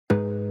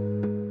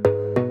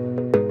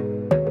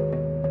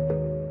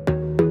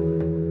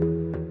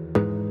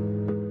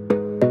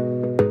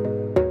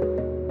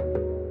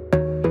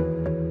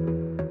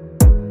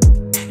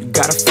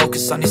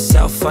focus on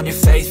yourself, on your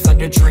faith, on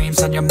your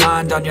dreams, on your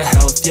mind, on your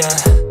health, yeah.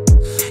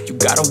 You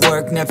gotta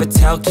work, never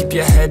tell, keep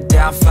your head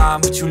down,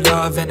 find what you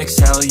love and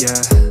excel,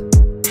 yeah.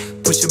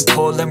 Push and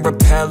pull and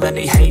repel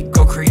any hate,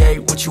 go create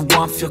what you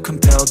want, feel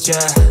compelled,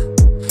 yeah.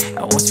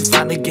 And once you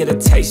finally get a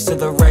taste of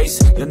the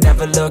race, you'll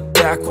never look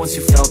back once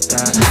you felt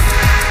that.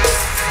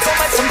 Don't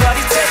let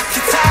somebody take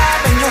your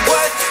time and your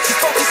worth, just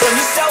focus on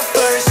yourself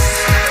first.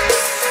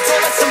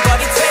 Don't let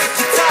somebody take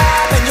your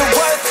time and your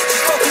worth,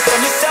 just focus on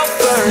yourself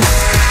first.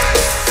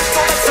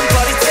 Don't let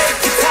somebody take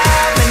your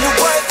time and your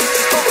worth,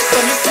 just focus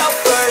on yourself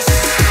first.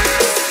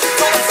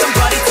 Don't let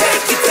somebody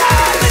take your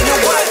time and your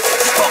worth,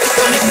 just focus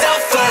on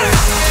yourself first.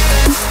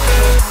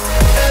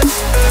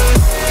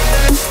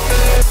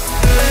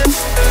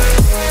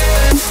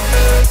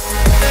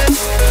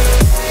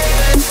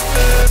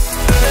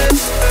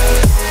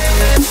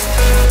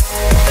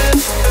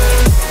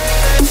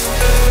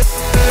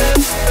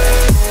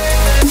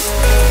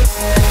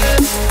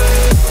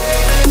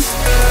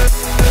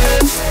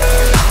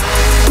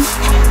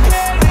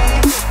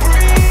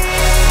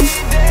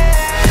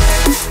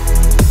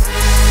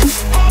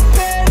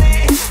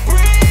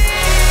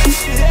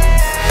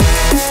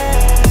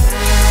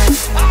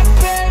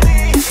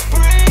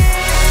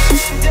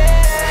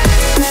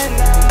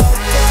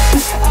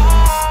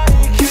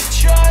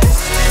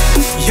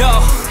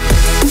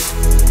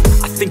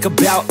 Think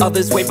about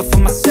others way before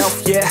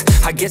myself, yeah.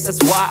 I guess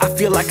that's why I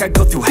feel like I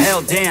go through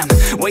hell, damn.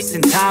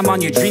 Wasting time on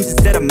your dreams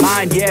instead of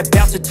mine, yeah.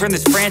 About to turn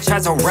this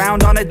franchise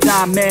around on a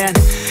dime, man.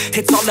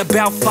 It's all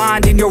about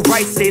finding your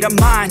right state of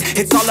mind.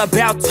 It's all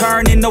about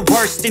turning the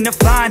worst into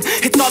fine.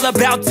 It's all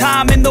about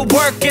time and the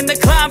work and the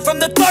climb. From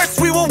the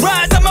thirst we will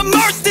rise, I'm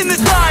immersed in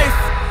this life.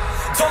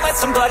 Don't let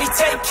somebody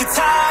take your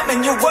time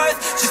and your worth,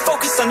 just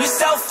focus on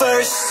yourself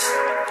first.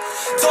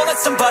 Don't let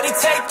somebody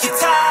take your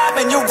time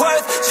and your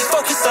worth, just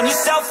focus on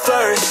yourself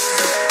first.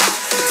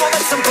 Don't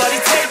let somebody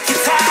take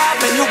your time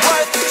and your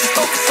worth, just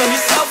focus on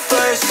yourself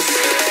first.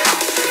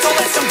 Don't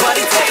let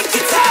somebody take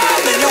your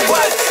time and your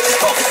worth, just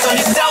focus on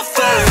yourself